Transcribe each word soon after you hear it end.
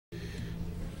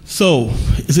So,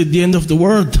 is it the end of the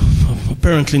world?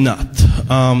 Apparently not.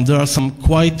 There are some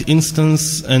quite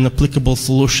instance and applicable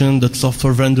solutions that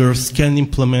software vendors can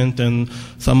implement, and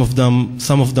some of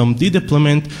them did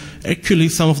implement. Actually,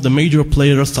 some of the major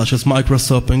players such as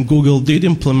Microsoft and Google did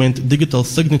implement digital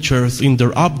signatures in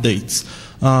their updates.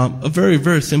 A very,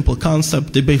 very simple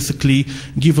concept. They basically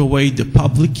give away the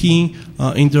public key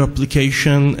in their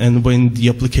application, and when the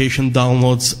application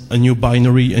downloads a new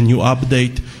binary, a new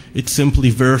update, it simply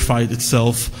verified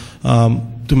itself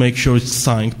to make sure it's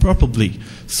signed properly.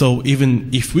 So even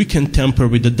if we can tamper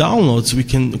with the downloads, we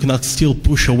cannot still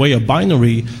push away a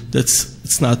binary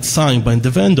it's not signed by the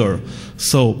vendor.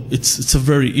 So it's a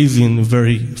very easy and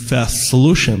very fast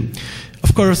solution.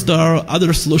 Of course, there are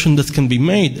other solutions that can be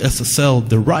made SSL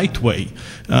the right way,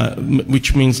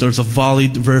 which means there's a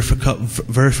valid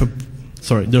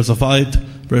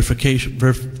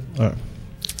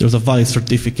there's a valid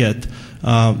certificate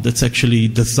that's actually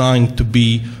designed to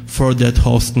be for that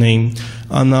host name.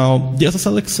 Now, the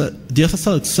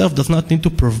SSL itself does not need to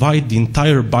provide the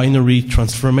entire binary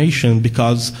transformation,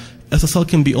 because SSL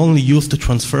can be only used to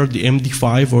transfer the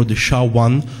MD5 or the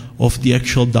SHA-1 of the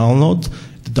actual download.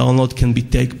 The download can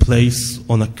take place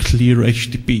on a clear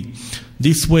HTTP.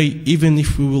 This way, even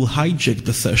if we will hijack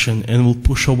the session and will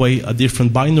push away a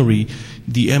different binary,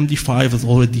 the MD5 has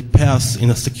already passed in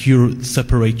a secure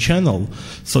separate channel,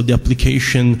 so the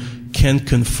application can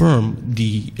confirm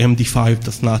the MD5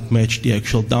 does not match the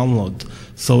actual download.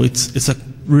 So it's a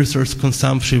resource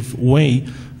consumptive way,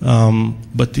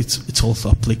 but it's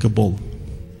also applicable.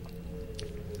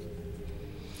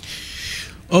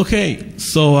 Okay,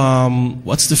 so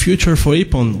what's the future for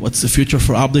EPON? What's the future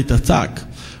for update attack?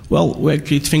 Well, we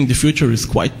actually think the future is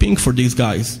quite pink for these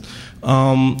guys.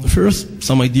 First,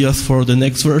 some ideas for the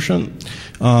next version.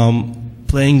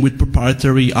 Playing with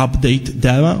proprietary update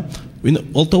data.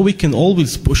 Although we can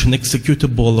always push an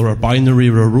executable or a binary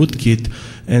or a rootkit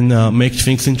and make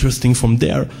things interesting from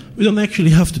there, we don't actually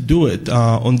have to do it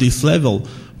on this level.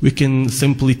 We can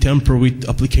simply tamper with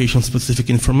application-specific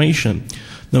information.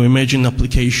 Now imagine an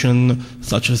application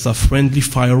such as a friendly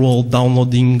firewall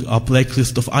downloading a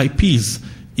blacklist of IPs.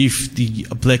 If the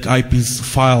black IPs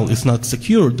file is not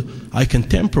secured, I can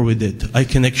tamper with it. I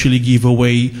can actually give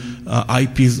away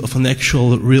IPs of an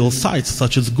actual real site,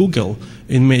 such as Google,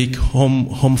 and make home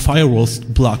firewalls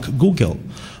block Google.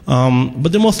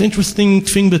 But the most interesting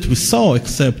thing that we saw,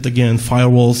 except again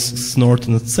firewalls, snort,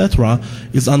 and etc.,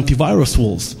 is antivirus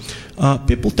rules.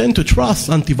 People tend to trust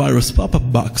antivirus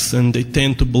pop-up box, and they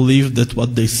tend to believe that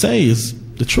what they say is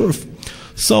the truth.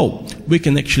 So we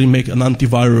can actually make an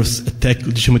antivirus attack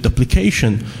legitimate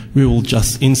application. We will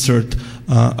just insert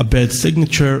a bad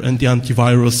signature, and the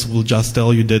antivirus will just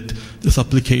tell you that this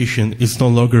application is no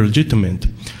longer legitimate.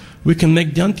 We can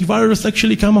make the antivirus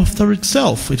actually come after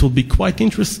itself. It will be quite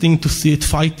interesting to see it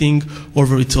fighting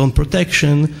over its own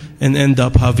protection and end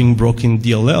up having broken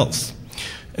DLLs.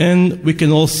 And we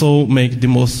can also make the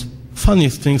most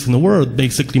funniest things in the world,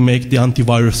 basically make the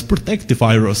antivirus protect the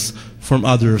virus from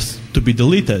others to be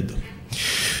deleted.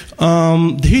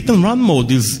 The hit and run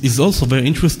mode is also very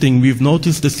interesting. We've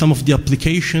noticed that some of the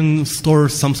application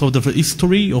stores some sort of a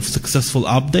history of successful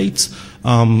updates.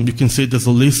 You can see there's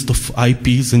a list of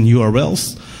IPs and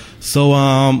URLs. So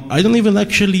I don't even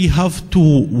actually have to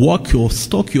walk you or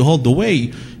stalk you all the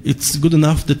way. It's good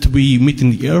enough that we meet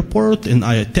in the airport and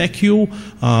I attack you.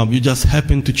 You just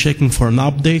happen to checking for an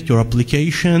update, your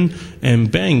application,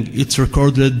 and bang, it's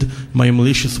recorded my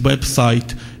malicious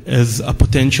website as a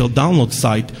potential download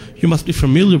site. You must be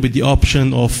familiar with the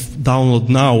option of download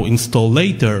now, install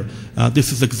later.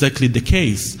 This is exactly the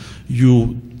case.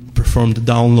 You performed the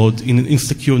download in an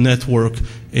insecure network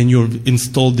and you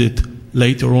installed it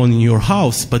later on in your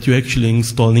house, but you're actually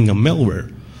installing a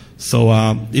malware. So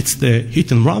it's the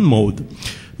hit and run mode.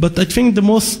 But I think the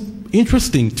most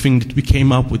interesting thing that we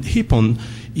came up with HIPON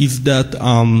is that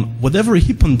whatever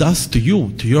HIPON does to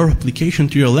you, to your application,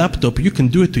 to your laptop, you can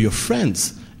do it to your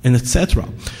friends and etc.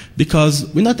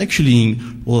 Because we're not actually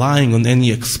relying on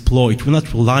any exploit. We're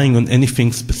not relying on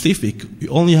anything specific.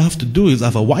 All you have to do is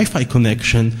have a Wi-Fi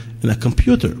connection and a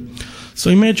computer.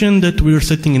 So imagine that we're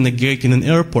sitting in a gate in an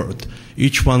airport.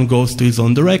 Each one goes to his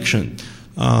own direction.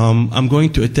 I'm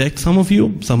going to attack some of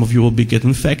you will be get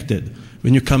infected.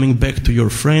 When you're coming back to your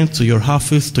friends, to your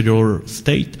office, to your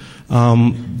state,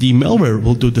 the malware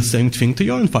will do the same thing to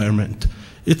your environment.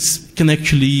 It can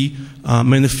actually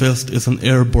manifest as an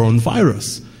airborne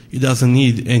virus. It doesn't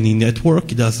need any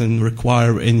network, it doesn't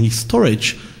require any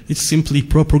storage. It simply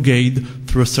propagates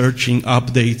through searching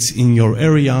updates in your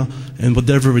area, and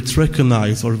whatever it's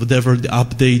recognized or whatever the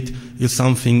update is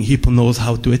something Hippo knows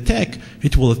how to attack,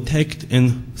 it will attack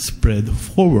and spread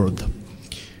forward.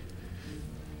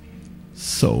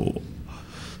 So,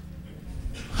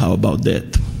 how about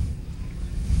that?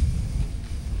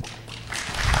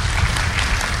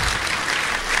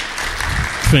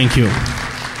 Thank you.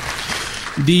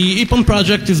 The EPON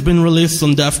project has been released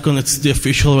on DEFCON. It's the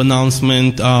official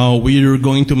announcement. We're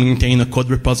going to maintain a code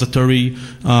repository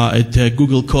at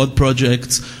Google Code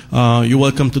Projects. You're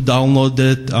welcome to download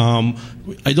it.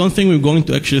 I don't think we're going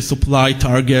to actually supply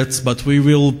targets, but we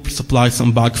will supply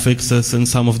some bug fixes and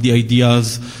some of the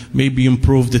ideas, maybe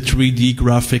improve the 3D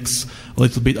graphics a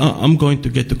little bit. I'm going to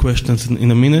get to questions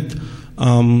in a minute.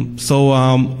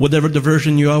 Whatever the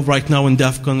version you have right now in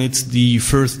DEFCON, it's the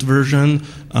first version.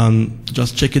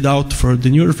 Just check it out for the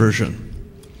newer version.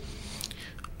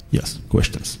 Yes,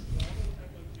 questions?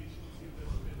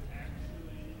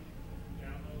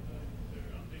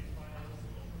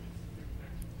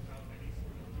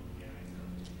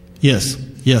 Yes,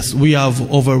 we have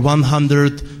over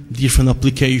 100 different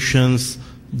applications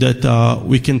that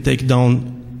we can take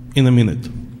down in a minute.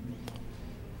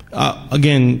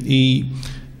 Again,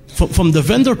 from the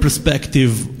vendor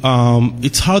perspective,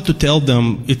 it's hard to tell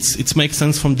them. It makes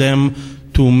sense from them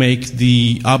to make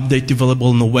the update available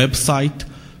on the website.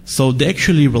 So they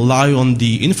actually rely on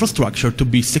the infrastructure to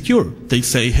be secure. They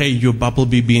say, hey, your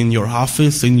Bumblebee be in your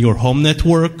office, in your home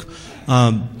network,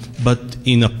 but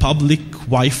in a public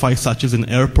Wi-Fi such as an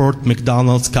airport,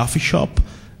 McDonald's, coffee shop,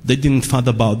 they didn't think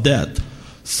about that.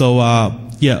 So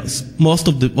yes, most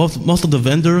of the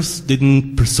vendors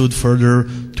didn't pursue further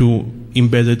to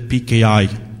embedded PKI.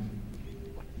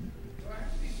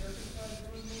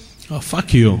 Oh,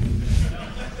 fuck you.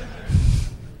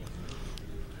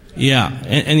 Yeah.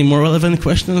 Any more relevant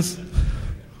questions? Have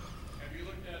you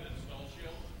looked at Install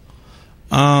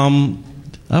Shield?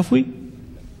 Have we?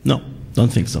 No,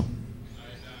 don't think so. I've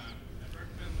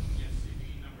recommend looking at CD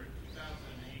number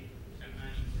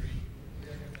 2008-1093.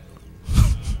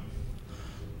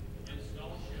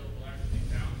 Install Shield will actually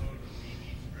download the DB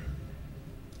script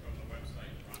from the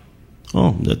website Chronicle.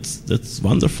 Oh, that's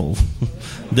wonderful.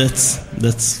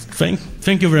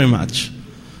 Thank you very much.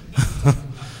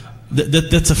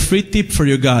 That's a free tip for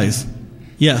you guys.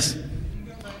 Yes. Can you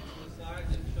go back to the slide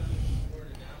that shows where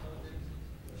to download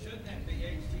this? Shouldn't that be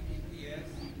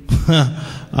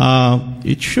HTTPS?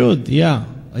 It should, yeah,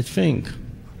 I think.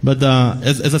 But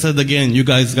as I said again, you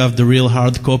guys have the real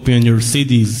hard copy on your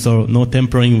CDs, so no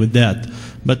tampering with that.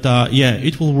 But yeah,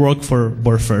 it will work for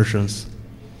both versions.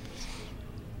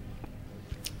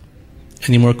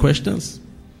 Any more questions?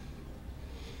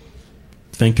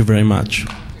 Thank you very much.